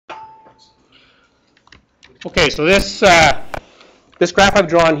Okay, so this graph I've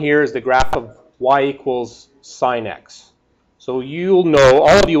drawn here is the graph of y equals sine x. So you'll know,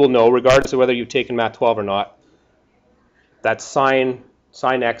 all of you will know, regardless of whether you've taken Math 12 or not, that sine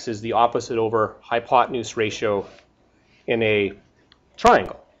x is the opposite over hypotenuse ratio in a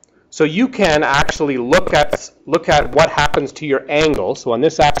triangle. So you can actually look at what happens to your angle. So on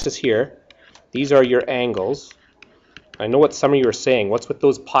this axis here, these are your angles. I know what some of you are saying. What's with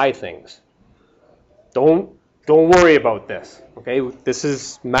those pi things? Don't worry about this. Okay, this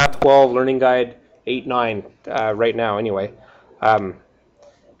is Math 12 Learning Guide 8-9 right now. Anyway,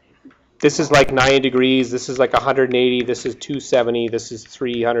 this is like 90 degrees. This is like 180. This is 270. This is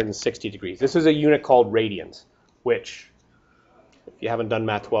 360 degrees. This is a unit called radians, which, if you haven't done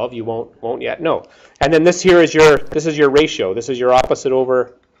Math 12, you won't yet know. And then this here is your ratio. This is your opposite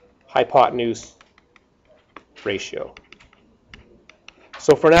over hypotenuse ratio.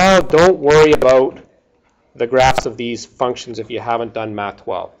 So for now, don't worry about the graphs of these functions if you haven't done Math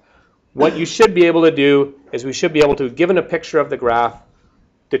 12. What you should be able to do is we should be able to, given a picture of the graph,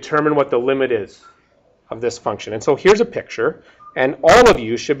 determine what the limit is of this function. And so here's a picture, and all of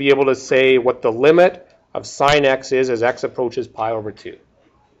you should be able to say what the limit of sine x is as x approaches pi over 2.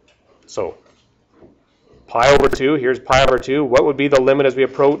 So pi over 2, here's pi over 2. What would be the limit as we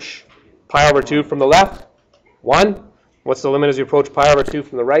approach pi over 2 from the left? 1. What's the limit as we approach pi over 2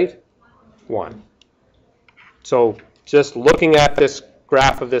 from the right? 1. So just looking at this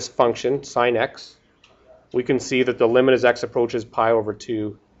graph of this function, sine x, we can see that the limit as x approaches pi over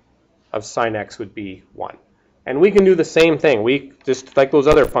 2 of sine x would be 1. And we can do the same thing. We just like those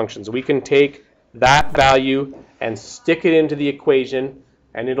other functions. We can take that value and stick it into the equation,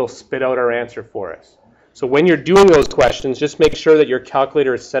 and it'll spit out our answer for us. So when you're doing those questions, just make sure that your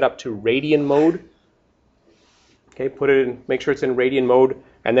calculator is set up to radian mode. Okay, put it in, make sure it's in radian mode,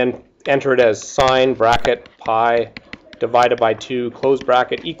 and then enter it as sine bracket pi divided by 2 close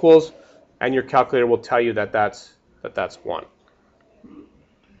bracket equals, and your calculator will tell you that that's 1.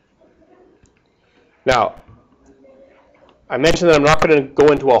 Now, I mentioned that I'm not going to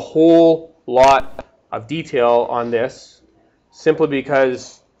go into a whole lot of detail on this, simply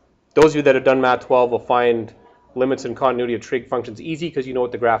because those of you that have done Math 12 will find limits and continuity of trig functions easy because you know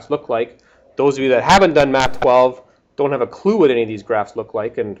what the graphs look like. Those of you that haven't done Math 12 don't have a clue what any of these graphs look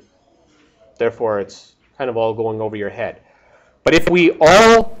like, and therefore it's kind of all going over your head. But if we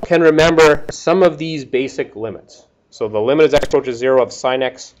all can remember some of these basic limits, so the limit as x approaches 0 of sine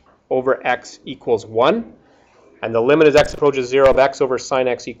x over x equals 1, and the limit as x approaches 0 of x over sine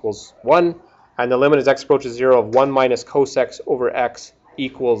x equals 1, and the limit as x approaches 0 of 1 minus cos x over x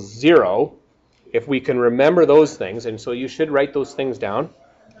equals 0, if we can remember those things, and so you should write those things down.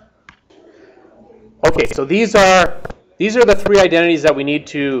 Okay, so these are the three identities that we need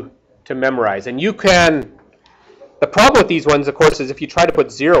to memorize. And you can, the problem with these ones, of course, is if you try to put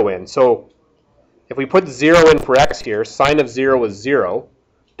 0 in. So if we put 0 in for x here, sine of 0 is 0,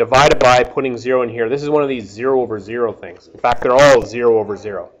 divided by putting 0 in here. This is one of these 0 over 0 things. In fact, they're all 0 over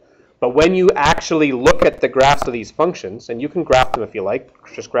 0. But when you actually look at the graphs of these functions, and you can graph them if you like,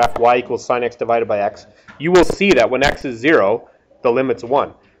 just graph y equals sine x divided by x, you will see that when x is 0, the limit's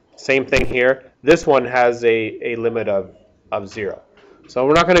 1. Same thing here. This one has a limit of 0. So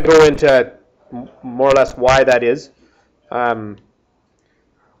we're not going to go into more or less why that is. We're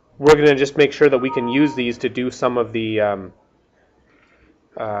going to just make sure that we can use these to do some of the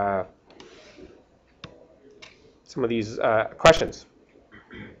questions.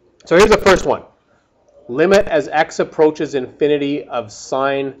 So here's the first one. Limit as x approaches infinity of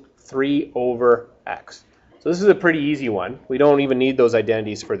sine 3 over x. So this is a pretty easy one. We don't even need those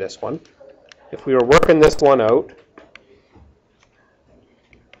identities for this one. If we were working this one out,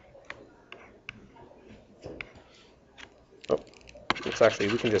 it's actually,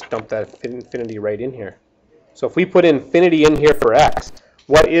 we can just dump that infinity right in here. So if we put infinity in here for x,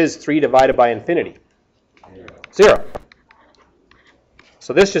 what is 3 divided by infinity? 0.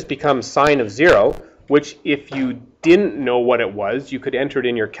 So this just becomes sine of 0, which if you didn't know what it was, you could enter it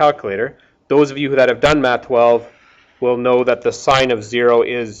in your calculator. Those of you that have done Math 12 will know that the sine of 0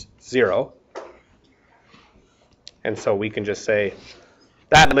 is 0. And so we can just say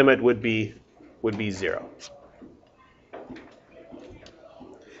that limit would be 0.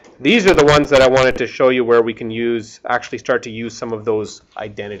 These are the ones that I wanted to show you where we can actually start to use some of those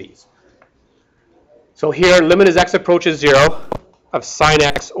identities. So here, limit as x approaches 0 of sine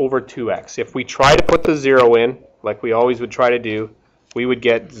x over 2x. If we try to put the 0 in, like we always would try to do, we would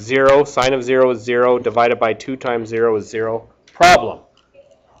get 0, sine of 0 is 0, divided by 2 times 0 is 0. Problem.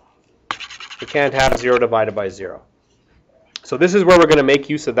 We can't have 0 divided by 0. So this is where we're going to make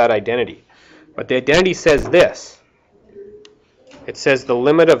use of that identity. But the identity says this. It says the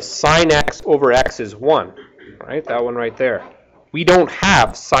limit of sine x over x is 1. Right? That one right there. We don't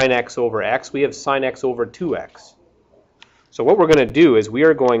have sine x over x. We have sine x over 2x. So what we're going to do is we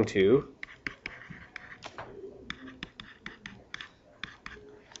are going to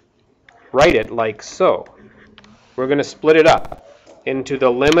write it like so. We're going to split it up into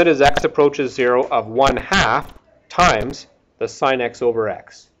the limit as x approaches 0 of 1/2 times the sine x over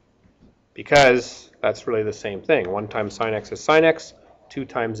x. Because that's really the same thing. 1 times sine x is sine x, 2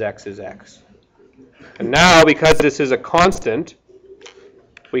 times x is x. And now, because this is a constant,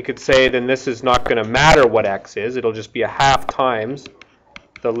 we could say then this is not going to matter what x is. It'll just be 1/2 times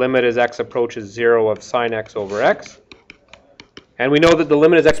the limit as x approaches 0 of sine x over x. And we know that the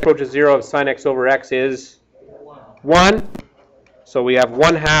limit as x approaches 0 of sine x over x is 1. So we have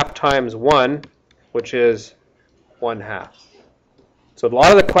 1/2 times 1, which is 1/2. So a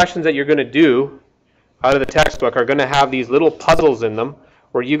lot of the questions that you're going to do out of the textbook are going to have these little puzzles in them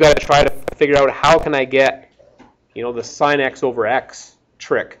where you got to try to figure out how can I get, the sine x over x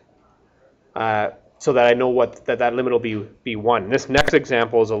trick so that I know what that limit will be 1. This next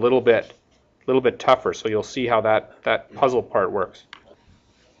example is a little bit tougher, so you'll see how that puzzle part works.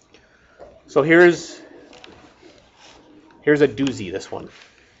 So here's a doozy, this one.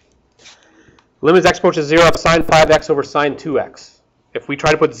 Limit as x approaches 0 of sine 5x over sine 2x. If we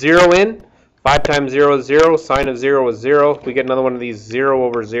try to put 0 in, 5 times 0 is 0, sine of 0 is 0. We get another one of these 0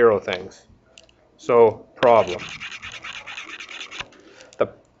 over 0 things. So, problem.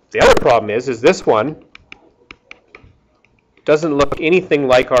 The other problem is this one doesn't look anything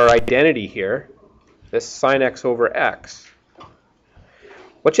like our identity here, this sine x over x.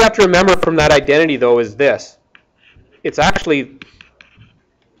 What you have to remember from that identity, though, is this. It's actually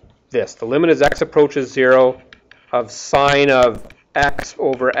this. The limit as x approaches 0 of sine of x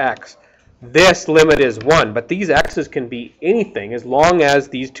over x. This limit is 1, but these x's can be anything as long as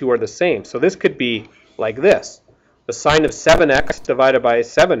these two are the same. So this could be like this. The sine of 7x divided by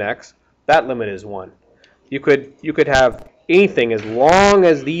 7x, that limit is 1. You could have anything as long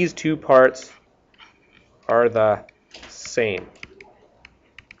as these two parts are the same.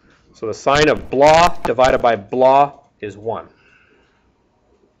 So the sine of blah divided by blah is 1.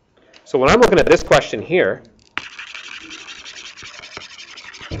 So when I'm looking at this question here,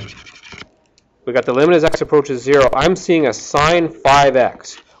 we got the limit as x approaches 0. I'm seeing a sine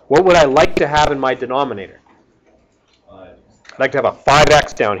 5x. What would I like to have in my denominator? I'd like to have a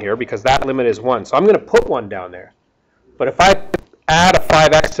 5x down here because that limit is 1. So I'm going to put 1 down there. But if I add a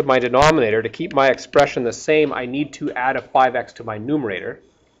 5x to my denominator, to keep my expression the same, I need to add a 5x to my numerator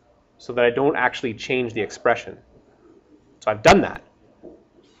so that I don't actually change the expression. So I've done that.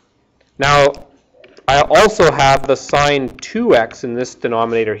 Now, I also have the sine 2x in this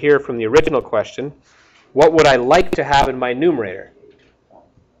denominator here from the original question. What would I like to have in my numerator?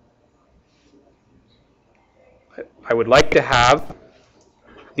 I would like to have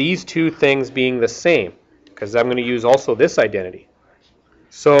these two things being the same, because I'm going to use also this identity.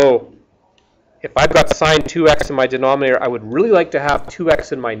 So if I've got sine 2x in my denominator, I would really like to have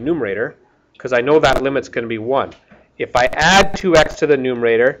 2x in my numerator, because I know that limit's going to be 1. If I add 2x to the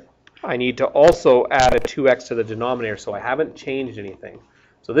numerator, I need to also add a 2x to the denominator, so I haven't changed anything.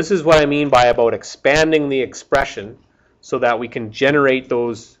 So this is what I mean by about expanding the expression so that we can generate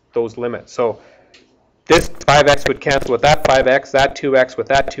those limits. So this 5x would cancel with that 5x, that 2x with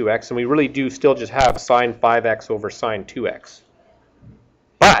that 2x, and we really do still just have sine 5x over sine 2x.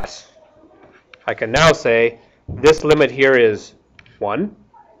 But I can now say this limit here is 1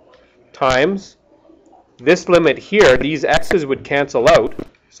 times this limit here. These x's would cancel out,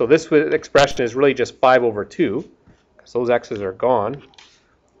 so this expression is really just 5 over 2, because those x's are gone.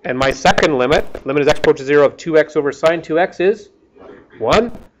 And my second limit as x approaches 0 of 2x over sine 2x is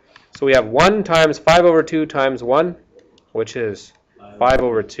 1. So we have 1 times 5 over 2 times 1, which is 5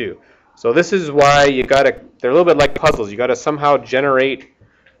 over 2. So this is why they're a little bit like puzzles. You got to somehow generate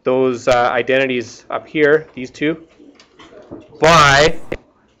those identities up here, these two, by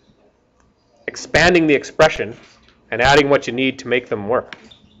expanding the expression and adding what you need to make them work.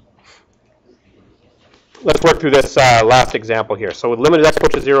 Let's work through this last example here. So with limit as x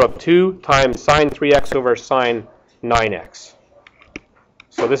approaches 0 of 2 times sine 3x over sine 9x.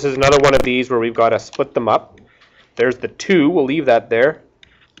 So this is another one of these where we've got to split them up. There's the 2. We'll leave that there.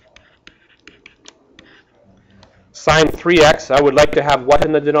 Sine 3x, I would like to have what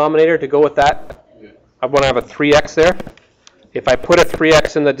in the denominator to go with that? I want to have a 3x there. If I put a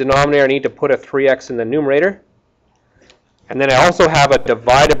 3x in the denominator, I need to put a 3x in the numerator. And then I also have a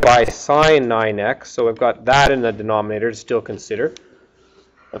divided by sine 9x, so I've got that in the denominator to still consider.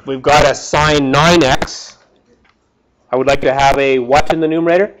 If we've got a sine 9x, I would like to have a what in the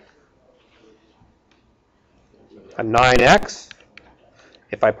numerator? A 9x.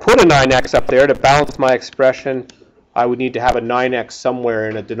 If I put a 9x up there to balance my expression, I would need to have a 9x somewhere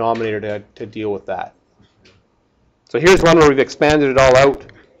in a denominator to deal with that. So here's one where we've expanded it all out.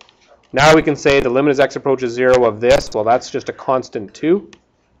 Now we can say the limit as x approaches 0 of this. Well, that's just a constant 2.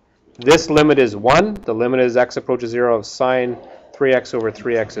 This limit is 1. The limit as x approaches 0 of sine 3x over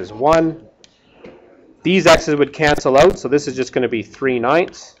 3x is 1. These x's would cancel out, so this is just going to be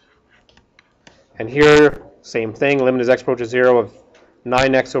 3/9. And here, same thing, limit as x approaches 0 of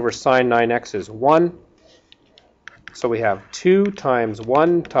 9x over sine 9x is 1. So we have 2 times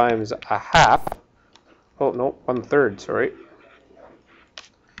 1 times a half. Oh, no, 1/3, sorry.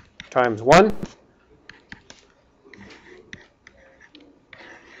 Times 1.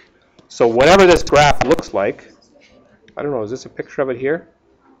 So whatever this graph looks like, I don't know, is this a picture of it here?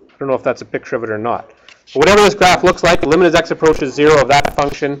 I don't know if that's a picture of it or not. But whatever this graph looks like, the limit as x approaches 0 of that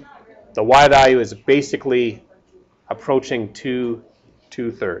function, the y value is basically approaching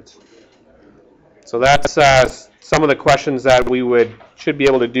 2/3. So that's some of the questions that we should be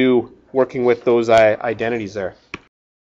able to do working with those identities there.